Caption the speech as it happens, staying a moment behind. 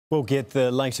We'll get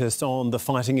the latest on the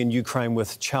fighting in Ukraine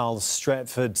with Charles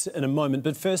Stratford in a moment.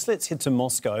 But first, let's head to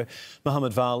Moscow.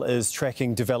 Mohammed Val is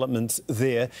tracking developments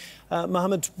there.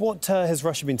 Mohammed, what has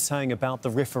Russia been saying about the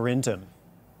referendum?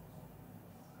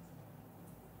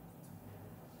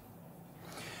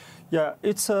 Yeah,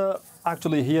 it's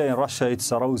actually here in Russia,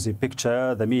 it's a rosy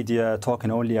picture. The media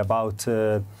talking only about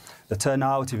the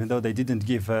turnout, even though they didn't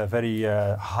give very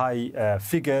high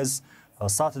figures.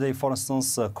 Saturday, for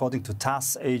instance, according to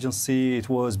TASS agency, it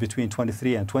was between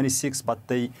 23 and 26, but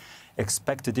they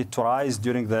expected it to rise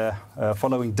during the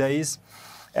following days.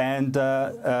 And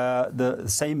the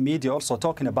same media also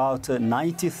talking about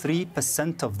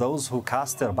 93% of those who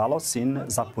cast their ballots in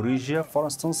Zaporizhzhia, for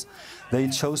instance, they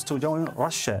chose to join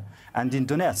Russia. And in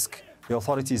Donetsk, the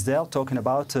authorities there talking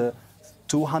about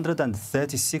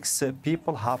 236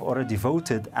 people have already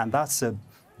voted, and that's a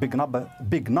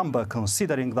big number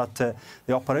considering that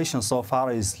the operation so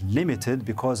far is limited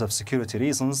because of security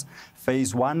reasons.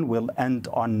 Phase 1 will end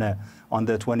on the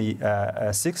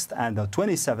 26th, and the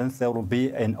 27th there will be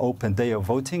an open day of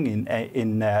voting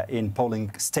in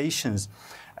polling stations.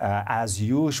 As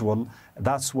usual,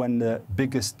 that's when the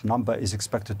biggest number is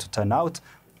expected to turn out,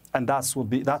 and that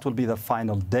will be the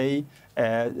final day.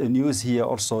 News here,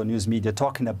 also news media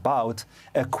talking about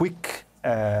a quick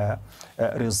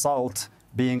result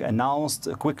being announced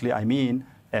quickly. I mean,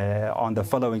 on the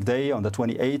following day, on the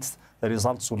 28th, the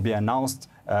results will be announced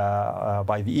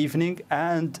by the evening,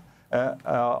 and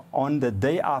on the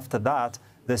day after that,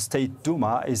 the State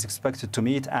Duma is expected to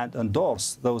meet and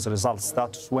endorse those results.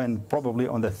 That's when, probably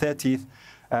on the 30th,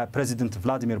 President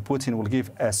Vladimir Putin will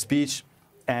give a speech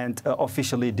and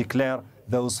officially declare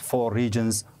those 4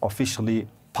 regions officially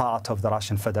part of the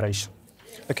Russian Federation.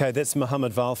 OK, that's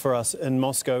Mohammed Val for us in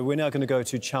Moscow. We're now going to go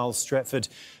to Charles Stratford,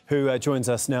 who joins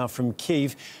us now from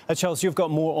Kyiv. Charles, you've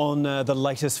got more on the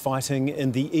latest fighting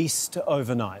in the east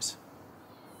overnight.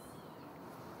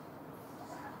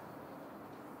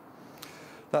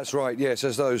 That's right, yes,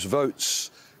 as those votes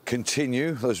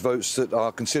continue, those votes that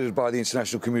are considered by the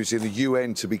international community and the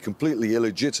UN to be completely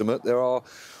illegitimate, there are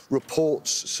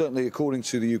reports, certainly according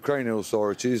to the Ukrainian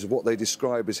authorities, of what they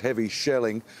describe as heavy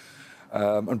shelling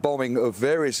and bombing of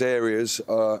various areas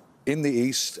in the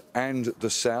east and the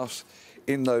south,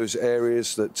 in those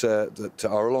areas that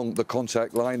are along the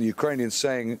contact line. The Ukrainians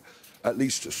saying at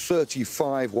least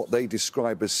 35 what they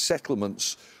describe as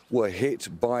settlements were hit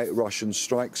by Russian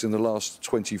strikes in the last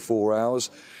 24 hours.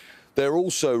 There are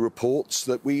also reports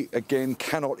that we, again,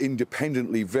 cannot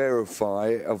independently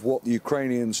verify of what the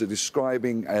Ukrainians are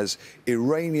describing as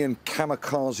Iranian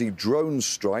kamikaze drone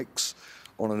strikes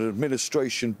on an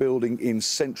administration building in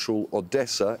central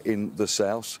Odessa in the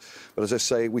south. But as I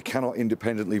say, we cannot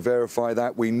independently verify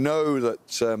that. We know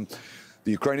that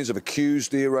the Ukrainians have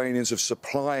accused the Iranians of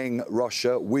supplying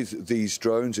Russia with these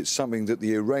drones. It's something that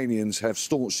the Iranians have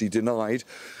staunchly denied.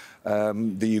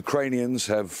 The Ukrainians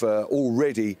have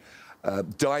already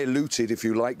diluted, if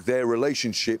you like, their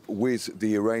relationship with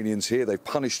the Iranians here. They've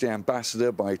punished the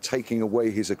ambassador by taking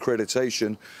away his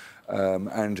accreditation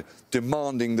and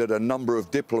demanding that a number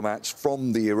of diplomats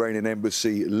from the Iranian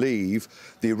embassy leave.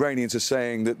 The Iranians are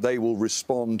saying that they will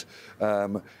respond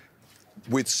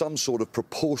with some sort of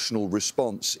proportional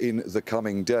response in the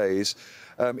coming days.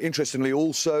 Interestingly,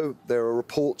 also, there are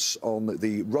reports on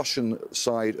the Russian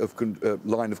side of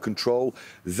line of control.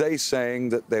 They saying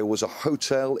that there was a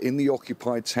hotel in the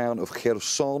occupied town of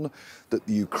Kherson that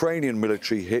the Ukrainian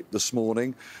military hit this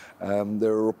morning.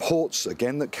 There are reports,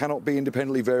 again, that cannot be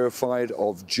independently verified,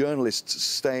 of journalists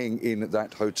staying in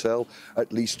that hotel.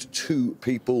 At least 2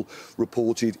 people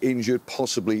reported injured,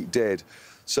 possibly dead.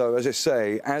 So, as I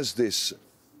say, as this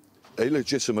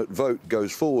illegitimate vote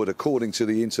goes forward, according to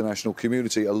the international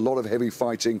community, a lot of heavy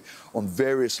fighting on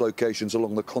various locations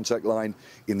along the contact line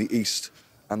in the east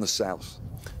and the south.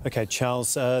 OK,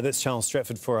 Charles, that's Charles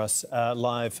Stratford for us,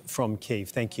 live from Kyiv.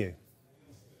 Thank you.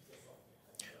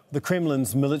 The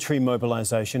Kremlin's military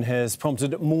mobilisation has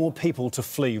prompted more people to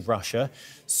flee Russia.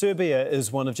 Serbia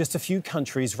is one of just a few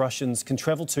countries Russians can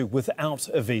travel to without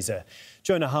a visa.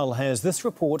 Jonah Hull has this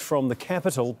report from the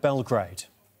capital, Belgrade.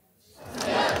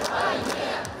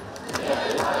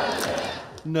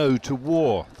 No to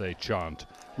war, they chant.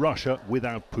 Russia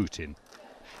without Putin.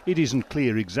 It isn't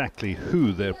clear exactly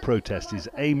who their protest is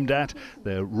aimed at.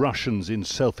 They're Russians in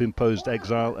self-imposed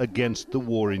exile against the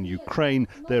war in Ukraine,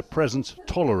 their presence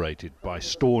tolerated by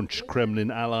staunch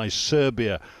Kremlin ally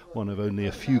Serbia, one of only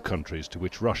a few countries to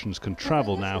which Russians can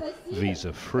travel now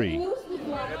visa-free.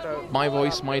 My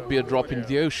voice might be a drop in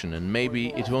the ocean and maybe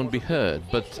it won't be heard,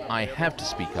 but I have to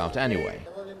speak out anyway.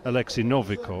 Alexei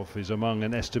Novikov is among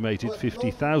an estimated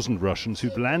 50,000 Russians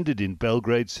who've landed in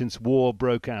Belgrade since war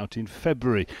broke out in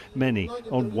February, many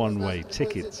on one-way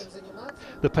tickets.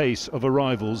 The pace of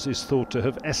arrivals is thought to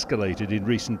have escalated in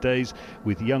recent days,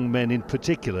 with young men in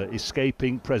particular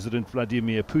escaping President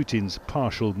Vladimir Putin's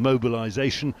partial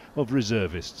mobilization of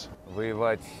reservists.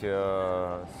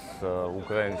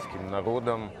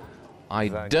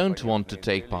 I don't want to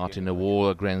take part in a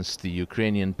war against the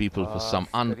Ukrainian people for some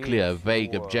unclear,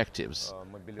 vague objectives.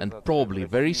 And probably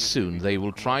very soon they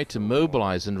will try to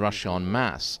mobilize in Russia en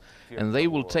masse, and they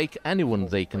will take anyone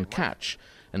they can catch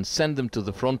and send them to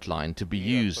the front line to be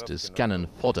used as cannon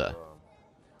fodder.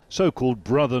 So-called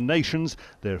brother nations,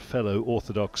 their fellow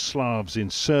Orthodox Slavs in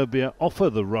Serbia, offer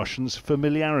the Russians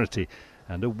familiarity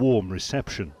and a warm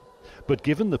reception. But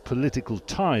given the political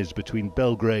ties between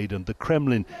Belgrade and the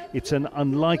Kremlin, it's an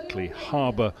unlikely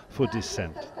harbour for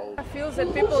dissent. I feel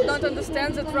that people don't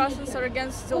understand that Russians are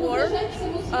against the war.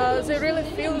 They really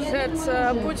feel that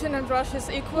Putin and Russia is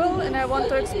equal, and I want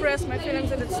to express my feelings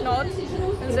that it's not,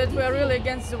 and that we are really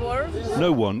against the war.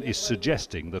 No one is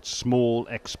suggesting that small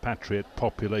expatriate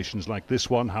populations like this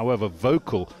one, however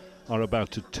vocal, are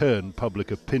about to turn public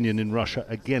opinion in Russia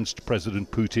against President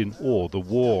Putin or the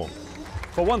war.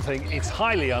 For one thing, it's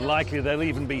highly unlikely they'll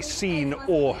even be seen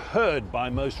or heard by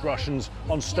most Russians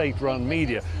on state-run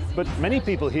media. But many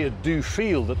people here do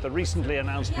feel that the recently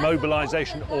announced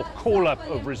mobilization or call-up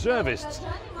of reservists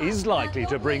is likely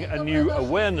to bring a new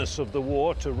awareness of the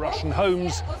war to Russian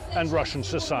homes and Russian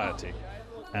society.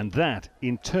 And that,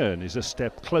 in turn, is a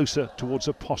step closer towards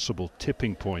a possible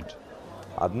tipping point.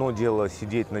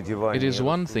 It is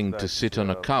one thing to sit on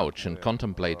a couch and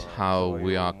contemplate how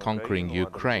we are conquering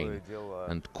Ukraine,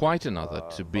 and quite another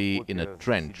to be in a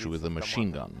trench with a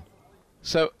machine gun.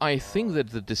 So I think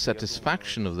that the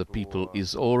dissatisfaction of the people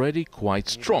is already quite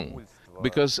strong,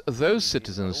 because those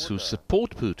citizens who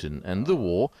support Putin and the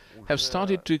war have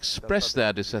started to express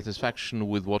their dissatisfaction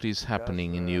with what is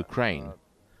happening in Ukraine.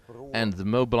 And the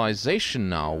mobilization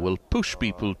now will push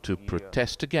people to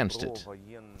protest against it.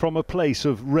 From a place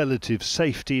of relative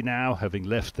safety now, having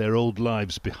left their old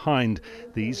lives behind,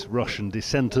 these Russian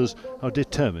dissenters are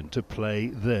determined to play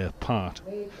their part.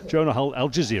 Jonah Hull, Al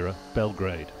Jazeera,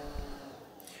 Belgrade.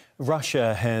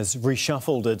 Russia has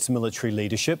reshuffled its military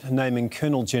leadership, naming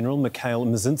Colonel General Mikhail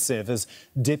Mizintsev as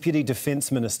Deputy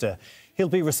Defence Minister. He'll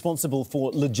be responsible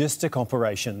for logistic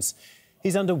operations.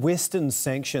 He's under Western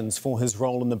sanctions for his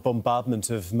role in the bombardment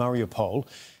of Mariupol.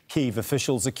 Kyiv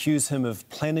officials accuse him of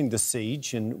planning the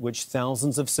siege, in which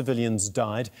thousands of civilians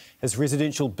died as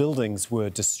residential buildings were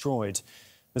destroyed.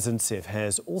 Mizintsev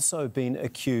has also been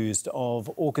accused of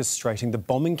orchestrating the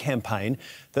bombing campaign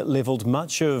that levelled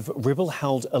much of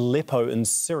rebel-held Aleppo in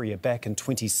Syria back in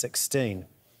 2016.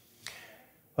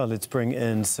 Well, let's bring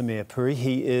in Samir Puri.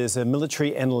 He is a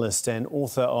military analyst and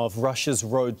author of Russia's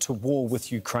Road to War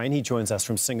with Ukraine. He joins us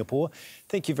from Singapore.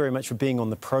 Thank you very much for being on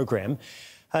the programme.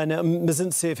 Now,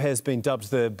 Mizintsev has been dubbed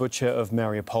the butcher of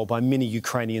Mariupol by many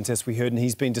Ukrainians, as we heard, and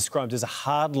he's been described as a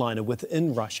hardliner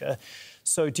within Russia.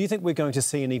 So do you think we're going to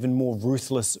see an even more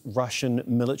ruthless Russian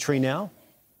military now?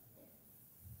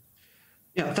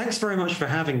 Yeah, thanks very much for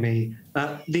having me.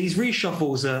 These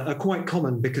reshuffles are quite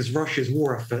common because Russia's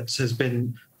war efforts has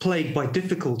been plagued by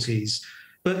difficulties.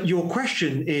 But your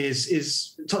question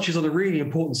touches on a really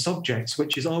important subject,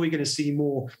 which is, are we going to see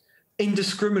more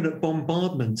indiscriminate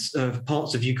bombardments of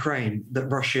parts of Ukraine that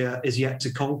Russia is yet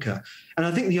to conquer? And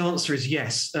I think the answer is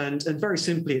yes. And very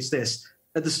simply, it's this.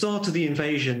 At the start of the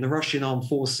invasion, the Russian armed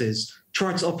forces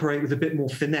tried to operate with a bit more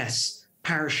finesse,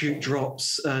 parachute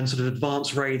drops and sort of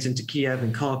advanced raids into Kiev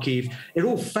and Kharkiv. It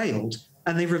all failed,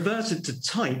 and they reverted to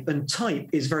type. And type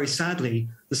is very sadly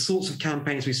the sorts of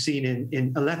campaigns we've seen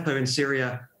in Aleppo in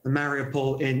Syria, and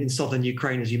Mariupol in southern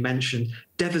Ukraine, as you mentioned,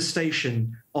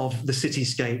 devastation of the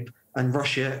cityscape, and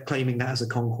Russia claiming that as a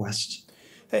conquest.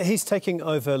 He's taking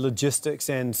over logistics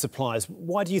and supplies.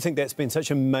 Why do you think that's been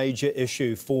such a major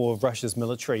issue for Russia's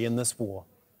military in this war?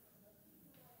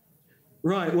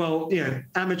 Right, well,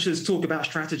 amateurs talk about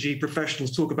strategy,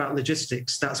 professionals talk about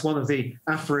logistics. That's one of the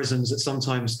aphorisms that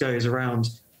sometimes goes around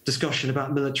discussion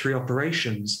about military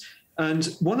operations. And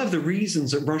one of the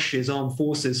reasons that Russia's armed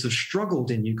forces have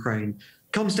struggled in Ukraine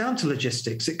comes down to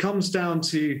logistics. It comes down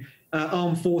to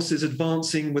armed forces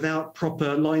advancing without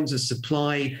proper lines of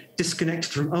supply,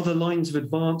 disconnected from other lines of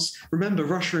advance. Remember,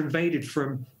 Russia invaded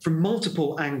from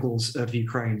multiple angles of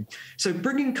Ukraine. So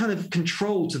bringing kind of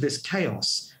control to this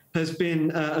chaos has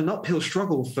been an uphill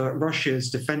struggle for Russia's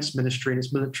defense ministry and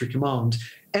its military command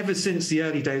ever since the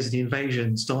early days of the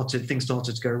invasion things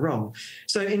started to go wrong.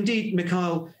 So indeed,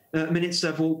 Mikhail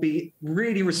Minitsev will be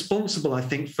really responsible, I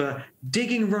think, for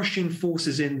digging Russian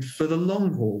forces in for the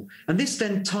long haul. And this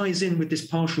then ties in with this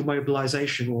partial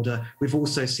mobilization order we've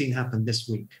also seen happen this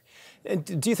week.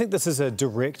 And do you think this is a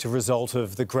direct result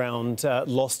of the ground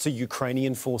lost to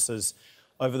Ukrainian forces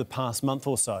over the past month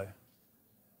or so?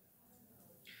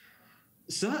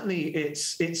 Certainly,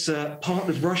 it's part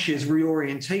of Russia's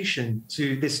reorientation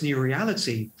to this new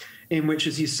reality, in which,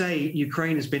 as you say,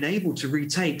 Ukraine has been able to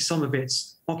retake some of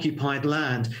its occupied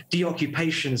land,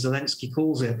 deoccupation, Zelensky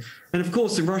calls it. And of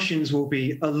course, the Russians will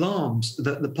be alarmed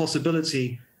that the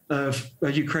possibility of a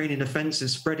Ukrainian offensive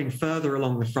spreading further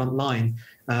along the front line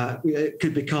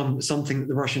could become something that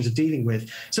the Russians are dealing with.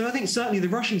 So I think certainly the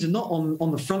Russians are not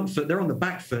on the front foot, they're on the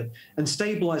back foot, and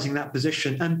stabilizing that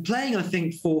position and playing, I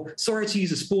think, sorry to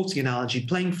use a sporting analogy,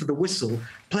 playing for the whistle,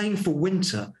 playing for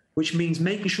winter, which means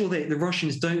making sure that the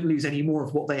Russians don't lose any more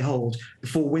of what they hold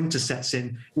before winter sets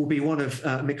in, will be one of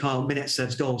Mikhail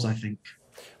Minitsev's goals, I think.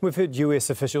 We've heard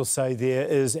US officials say there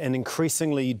is an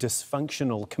increasingly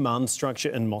dysfunctional command structure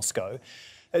in Moscow.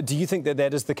 Do you think that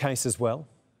that is the case as well?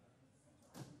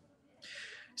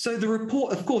 So the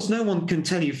report, of course, no one can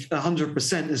tell you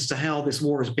 100% as to how this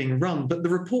war is being run, but the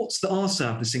reports that are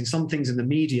surfacing, some things in the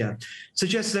media,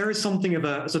 suggest there is something of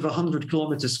a sort of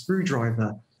 100-kilometre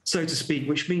screwdriver, so to speak,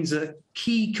 which means that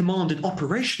key command and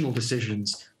operational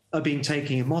decisions are being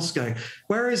taken in Moscow.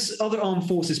 Whereas other armed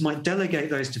forces might delegate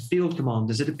those to field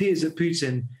commanders, it appears that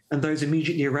Putin and those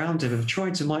immediately around him have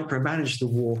tried to micromanage the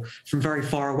war from very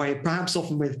far away, perhaps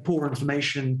often with poor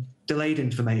information, delayed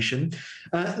information.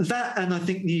 That, and I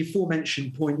think the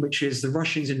aforementioned point, which is the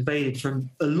Russians invaded from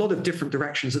a lot of different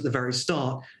directions at the very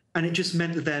start, and it just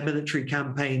meant that their military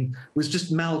campaign was just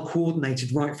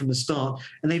mal-coordinated right from the start.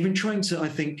 And they've been trying to, I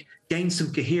think, gain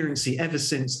some coherency ever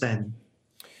since then.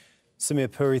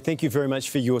 Samir Puri, thank you very much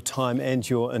for your time and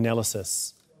your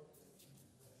analysis.